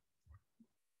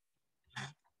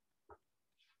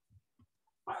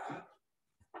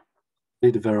 I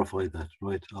need to verify that,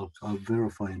 right? I'll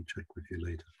verify and check with you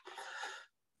later.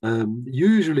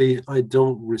 Usually, I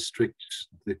don't restrict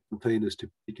the containers to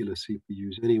particular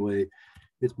CPUs anyway.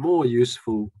 It's more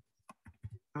useful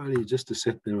only just to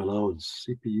set their allowance,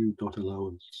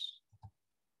 CPU.allowance.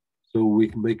 So we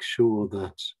can make sure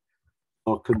that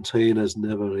our containers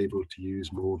never able to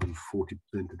use more than 40%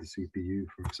 of the CPU,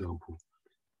 for example.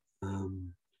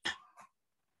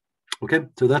 Okay,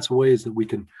 so that's ways that we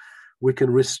can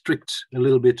restrict a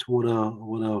little bit what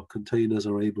our containers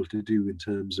are able to do in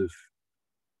terms of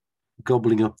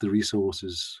gobbling up the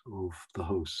resources of the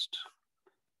host.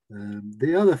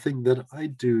 The other thing that I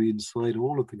do inside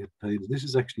all of the containers, this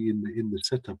is actually in the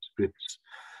setup scripts.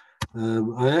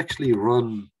 I actually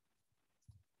run.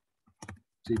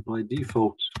 See, by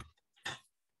default,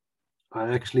 I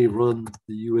actually run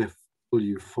the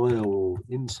UFW firewall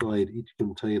inside each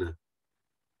container,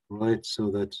 right? So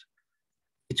that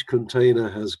each container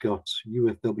has got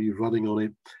UFW running on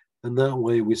it, and that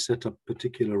way we set up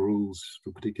particular rules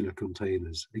for particular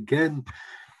containers. Again,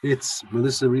 this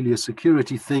is really a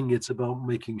security thing. It's about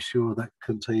making sure that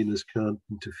containers can't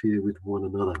interfere with one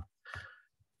another.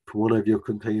 If one of your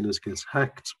containers gets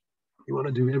hacked, you want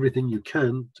to do everything you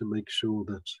can to make sure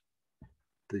that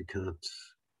they can't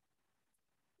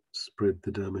spread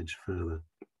the damage further.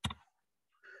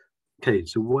 Okay,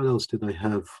 so what else did I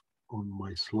have on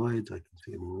my slides? I can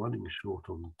see I'm running short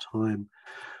on time.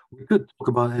 We could talk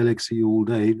about LXD all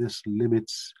day. This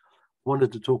limits. I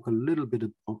wanted to talk a little bit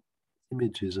about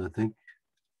images, I think.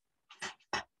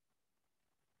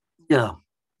 Yeah.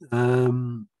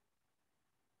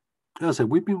 As I said,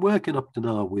 we've been working up to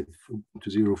now with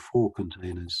Ubuntu 04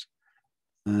 containers.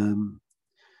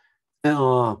 There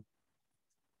are,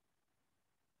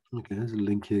 okay, there's a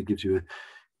link here, gives you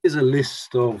here's a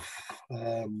list of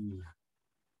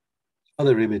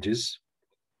other images.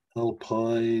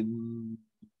 Alpine,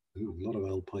 a lot of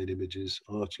Alpine images,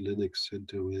 Arch Linux,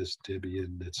 CentOS,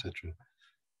 Debian, etc.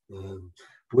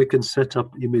 We can set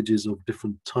up images of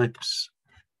different types.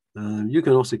 You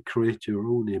can also create your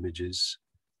own images.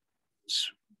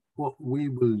 What we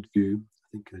will do, I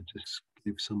think I just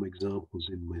gave some examples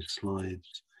in my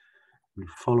slides. We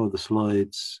follow the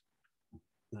slides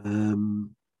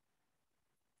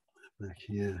back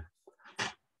here.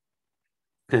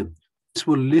 Okay, this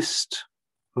will list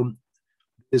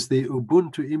there's the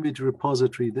Ubuntu image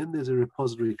repository. Then there's a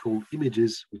repository called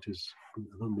images, which is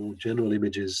more general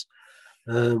images.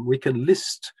 We can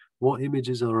list what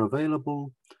images are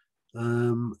available,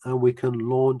 and we can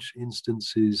launch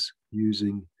instances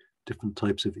using different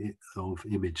types of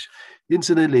image.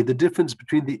 Incidentally, the difference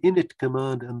between the init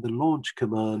command and the launch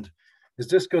command is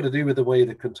just got to do with the way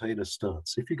the container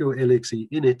starts. If you go LXD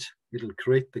init, it'll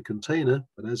create the container,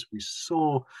 but as we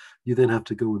saw, you then have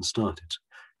to go and start it.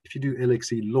 If you do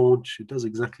LXD launch, it does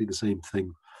exactly the same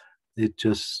thing. It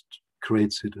just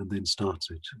creates it and then starts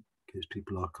it, in case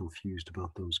people are confused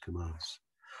about those commands.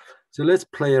 So let's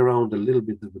play around a little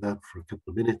bit with that for a couple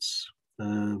of minutes.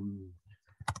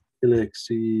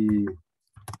 LXD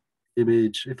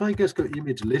image. If I just go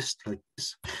image list like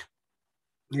this,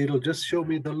 it'll just show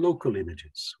me the local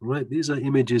images, right? These are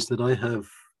images that I have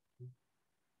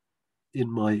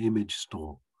in my image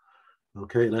store.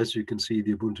 Okay, and as you can see,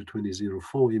 the Ubuntu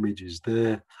 20.04 image is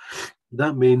there.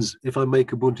 That means if I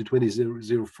make Ubuntu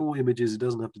 20.04 images, it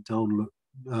doesn't have to download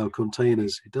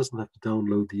containers. It doesn't have to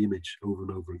download the image over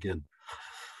and over again.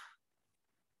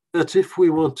 But if we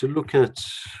want to look at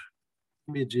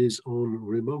images on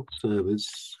remote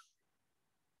servers,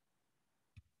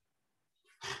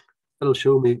 that'll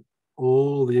show me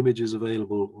all the images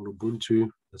available on Ubuntu.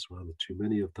 That's rather too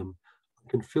many of them. I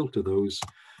can filter those.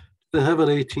 They have an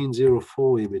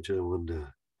 1804 image, I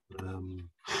wonder.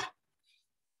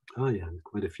 Oh yeah,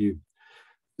 quite a few.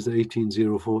 There's the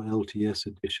 1804 LTS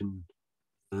edition,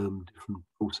 different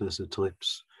processor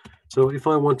types. So if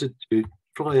I wanted to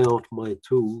try out my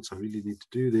tools, I really need to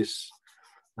do this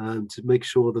to make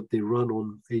sure that they run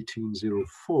on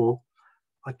 1804.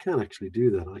 I can actually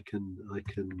do that. I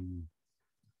can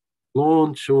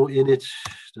launch or init,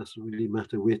 doesn't really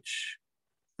matter which,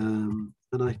 and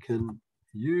I can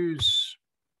use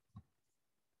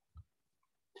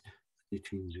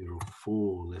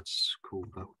 1804. Let's call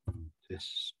that one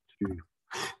test 2.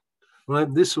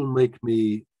 Right, this will make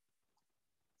me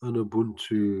an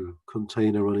Ubuntu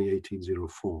container running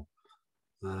 1804.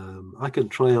 I can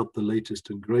try out the latest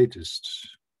and greatest,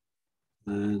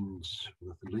 and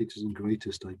the latest and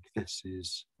greatest, I guess,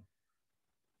 is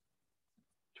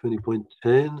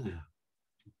 20.10.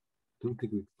 Don't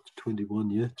think we've got 21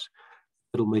 yet.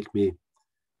 That'll make me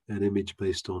an image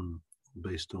based on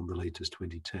the latest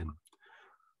 2010.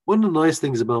 One of the nice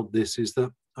things about this is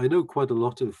that I know quite a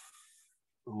lot of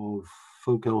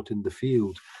folk out in the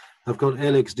field have got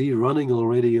LXD running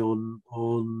already on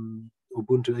Ubuntu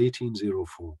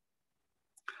 18.04.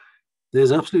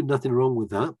 There's absolutely nothing wrong with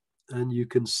that, and you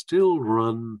can still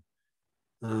run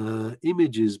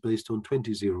images based on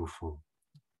 20.04,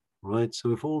 right?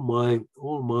 So if all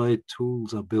my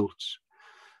tools are built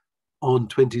on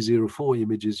 20.04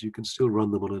 images, you can still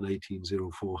run them on an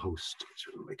 18.04 host. It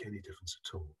shouldn't make any difference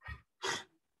at all.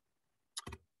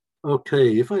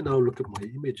 Okay, if I now look at my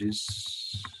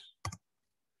images,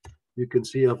 you can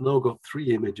see I've now got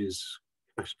 3 images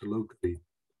cached locally,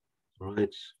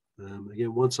 right?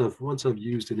 Again, once I've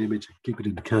used an image, I keep it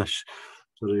in cache,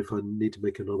 so that if I need to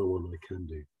make another one, I can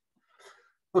do.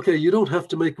 Okay, you don't have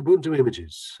to make Ubuntu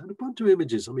images. And Ubuntu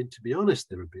images, I mean, to be honest,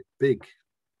 they're a bit big.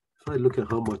 If I look at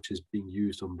how much is being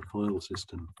used on the file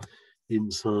system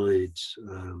inside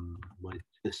my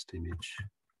test image,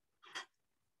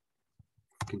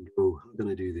 I can go, how can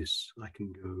I do this? I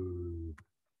can go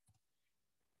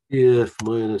EF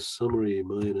minus summary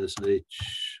minus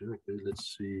H. Okay,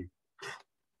 let's see.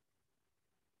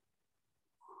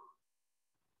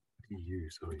 EU,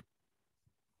 sorry.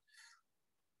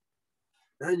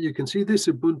 And you can see this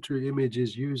Ubuntu image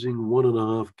is using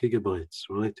 1.5 gigabytes,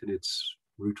 right, in its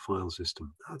root file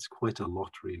system. That's quite a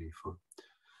lot, really, for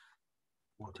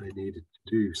what I needed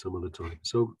to do some of the time.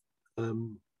 So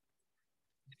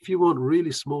if you want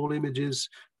really small images,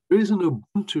 there is an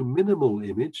Ubuntu minimal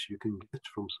image you can get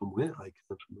from somewhere. I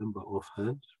can't remember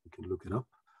offhand. We can look it up.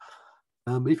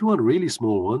 If you want really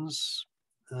small ones,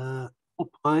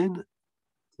 Alpine,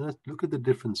 look at the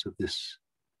difference of this.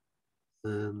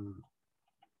 Look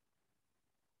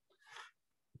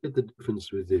at the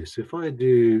difference with this. If I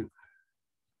do,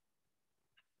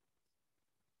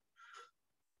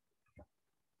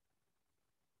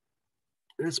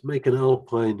 let's make an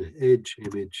Alpine edge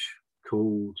image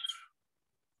called,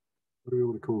 what do we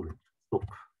want to call it? Up.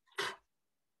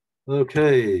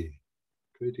 Okay,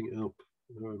 creating Alp.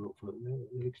 No, not fun.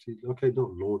 Yeah, actually, okay,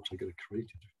 not launch. I got to create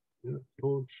it. Yeah,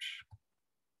 launch.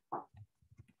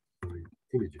 Sorry,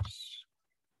 images.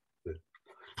 There.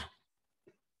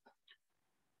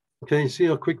 Okay, see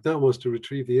how quick that was to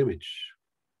retrieve the image.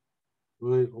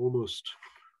 Right,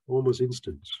 almost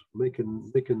instant. Make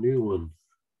a new one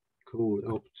called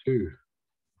Alp2.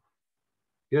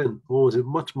 Again, always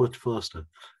much faster.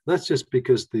 That's just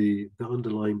because the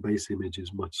underlying base image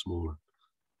is much smaller.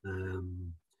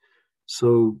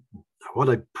 So what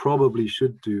I probably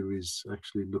should do is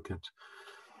actually look at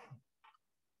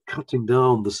cutting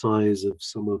down the size of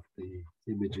some of the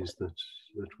images that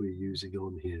we're using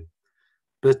on here.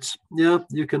 But yeah,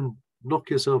 you can knock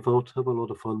yourself out, have a lot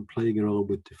of fun playing around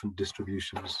with different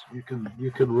distributions. You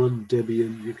can run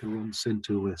Debian, you can run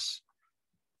CentOS,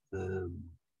 and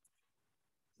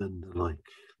the like.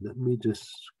 Let me just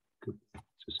go back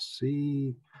to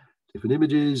see different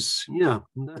images. Yeah,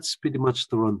 that's pretty much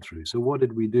the run through. So what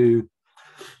did we do?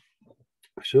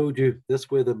 I showed you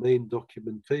that's where the main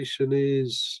documentation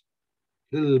is.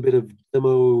 A little bit of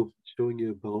demo showing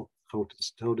you about how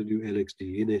to do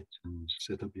LXD in it and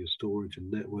set up your storage and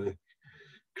network,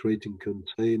 creating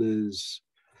containers,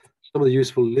 some of the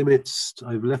useful limits.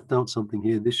 I've left out something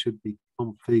here. This should be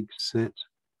config set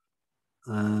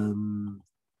and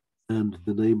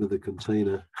the name of the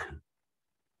container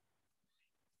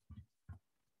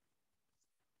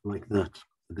like that,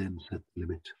 and then set the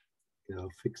limit. Yeah,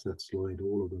 I'll fix that slide.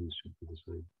 All of those should be the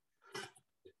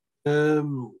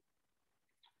same.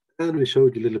 And we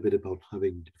showed you a little bit about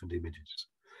having different images.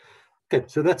 Okay,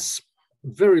 so that's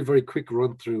very, very quick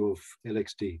run through of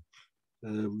LXD.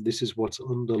 This is what's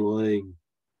underlying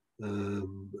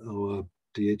our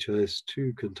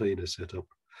DHIS2 container setup.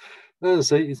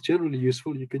 As I say, it's generally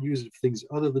useful. You can use it for things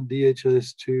other than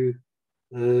DHIS2.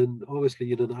 And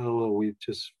obviously, in an hour, we've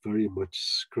just very much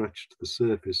scratched the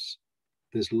surface.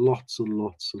 There's lots and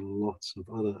lots and lots of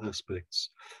other aspects,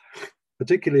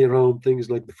 particularly around things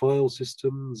like the file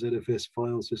system, ZFS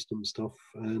file system stuff,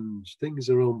 and things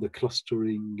around the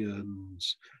clustering and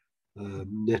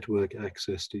network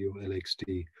access to your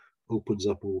LXD opens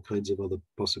up all kinds of other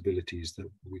possibilities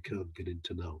that we can't get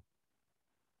into now.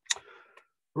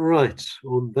 Right,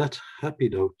 on that happy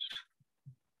note,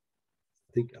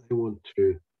 I think I want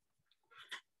to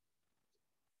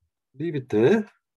leave it there.